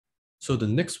So the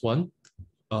next one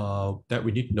that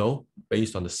we need to know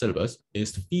based on the syllabus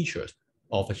is the features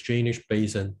of a drainage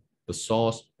basin, the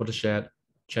source, watershed,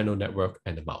 channel network,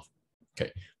 and the mouth.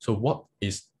 Okay, so what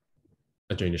is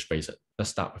a drainage basin? Let's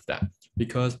start with that,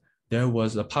 because there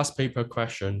was a past paper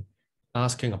question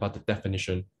asking about the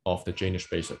definition of the drainage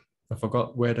basin. I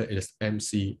forgot whether it is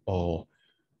MC or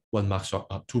 1 mark short,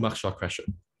 2 mark short question.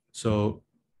 So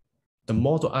the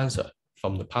model answer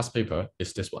from the past paper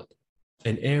is this one: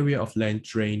 an area of land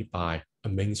drained by a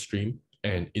main stream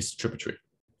and its tributary.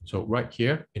 So right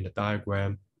here in the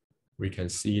diagram, we can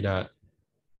see that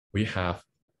we have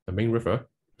the main river.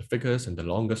 The thickest and the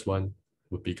longest one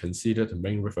would be considered the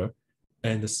main river,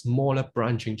 and the smaller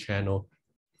branching channel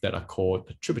that are called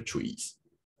the tributaries.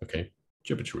 Okay,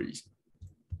 tributaries.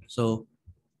 So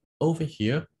over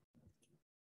here,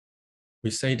 we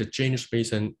say the drainage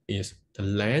basin is the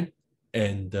land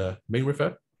and the main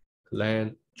river,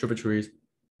 land, tributaries,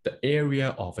 the area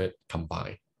of it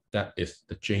combined. That is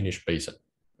the drainage basin.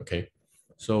 Okay,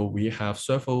 so we have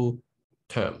several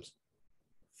terms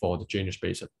for the drainage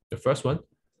basin. The first one,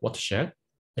 watershed.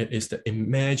 It is the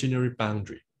imaginary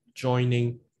boundary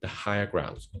joining the higher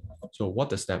grounds. So what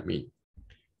does that mean?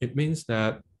 It means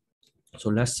that, so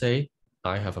let's say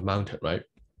I have a mountain, right?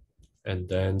 And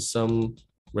then some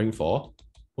rainfall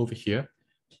over here.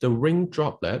 The rain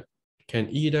droplet can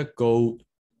either go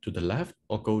to the left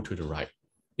or go to the right.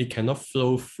 It cannot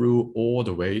flow through all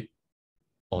the way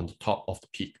on the top of the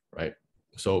peak, right?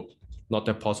 So not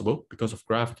that possible because of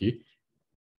gravity.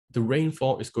 The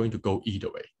rainfall is going to go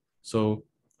either way. So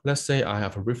let's say I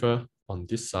have a river on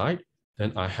this side,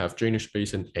 then I have drainage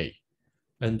basin A.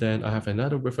 And then I have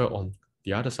another river on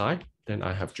the other side, then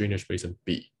I have drainage basin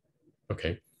B.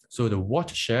 Okay, so the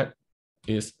watershed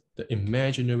is the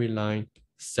imaginary line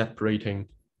separating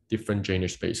different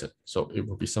drainage basins. So it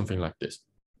will be something like this: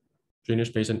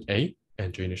 drainage basin A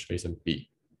and drainage basin B.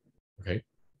 Okay.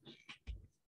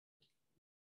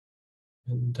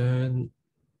 And then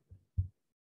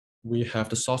we have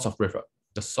the source of river.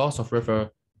 The source of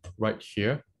river right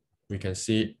here, we can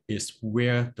see is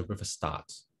where the river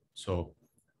starts. So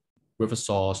river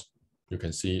source, you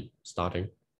can see starting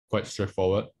quite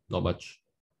straightforward, not much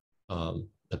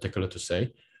particular to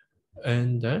say.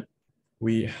 And then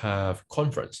we have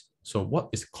confluence. So what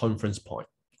is confluence point?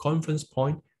 Confluence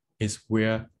point is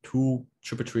where two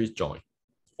tributaries join,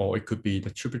 or it could be the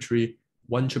tributary,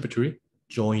 one tributary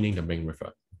joining the main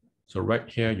river. So right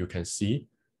here, you can see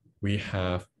we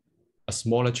have a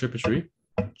smaller tributary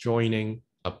joining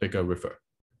a bigger river,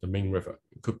 the main river.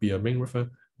 It could be a main river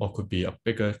or could be a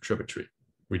bigger tributary.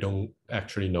 We don't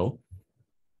actually know.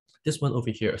 This one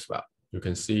over here as well, you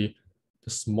can see the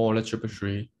smaller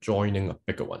tributary joining a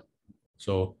bigger one.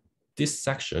 So this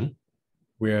section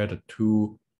where the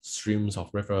two streams of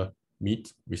river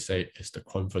meet, we say is the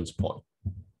confluence point.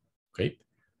 Okay.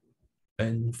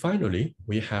 And finally,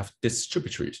 we have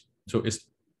distributaries. So it's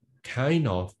kind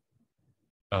of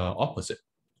opposite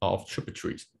of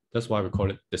tributaries. That's why we call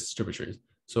it distributaries.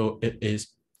 So it is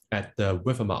at the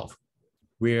river mouth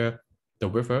where the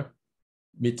river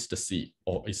meets the sea,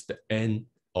 or is the end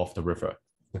of the river.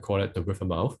 We call it the river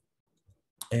mouth.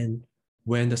 And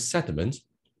when the sediments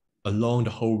along the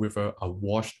whole river are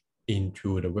washed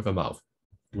into the river mouth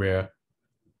where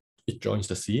it joins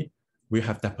the sea, we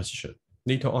have deposition.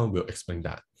 Later on, we'll explain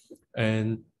that.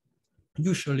 And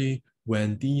usually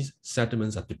when these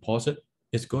sediments are deposited,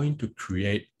 it's going to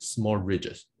create small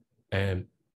ridges and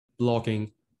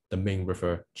blocking the main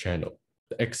river channel,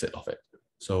 the exit of it.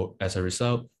 So as a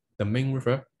result, the main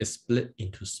river is split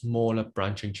into smaller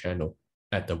branching channel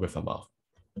at the river mouth.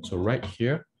 So right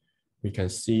here, we can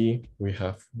see we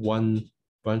have one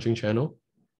branching channel,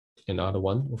 another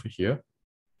one over here.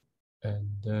 And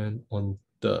then on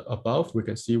the above, we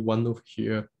can see one over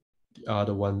here, the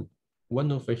other one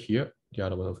over here, the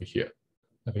other one over here.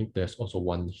 I think there's also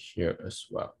one here as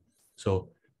well. So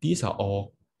these are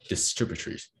all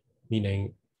distributaries,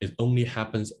 meaning it only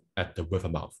happens at the river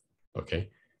mouth, okay,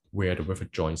 where the river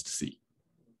joins the sea.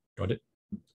 Got it?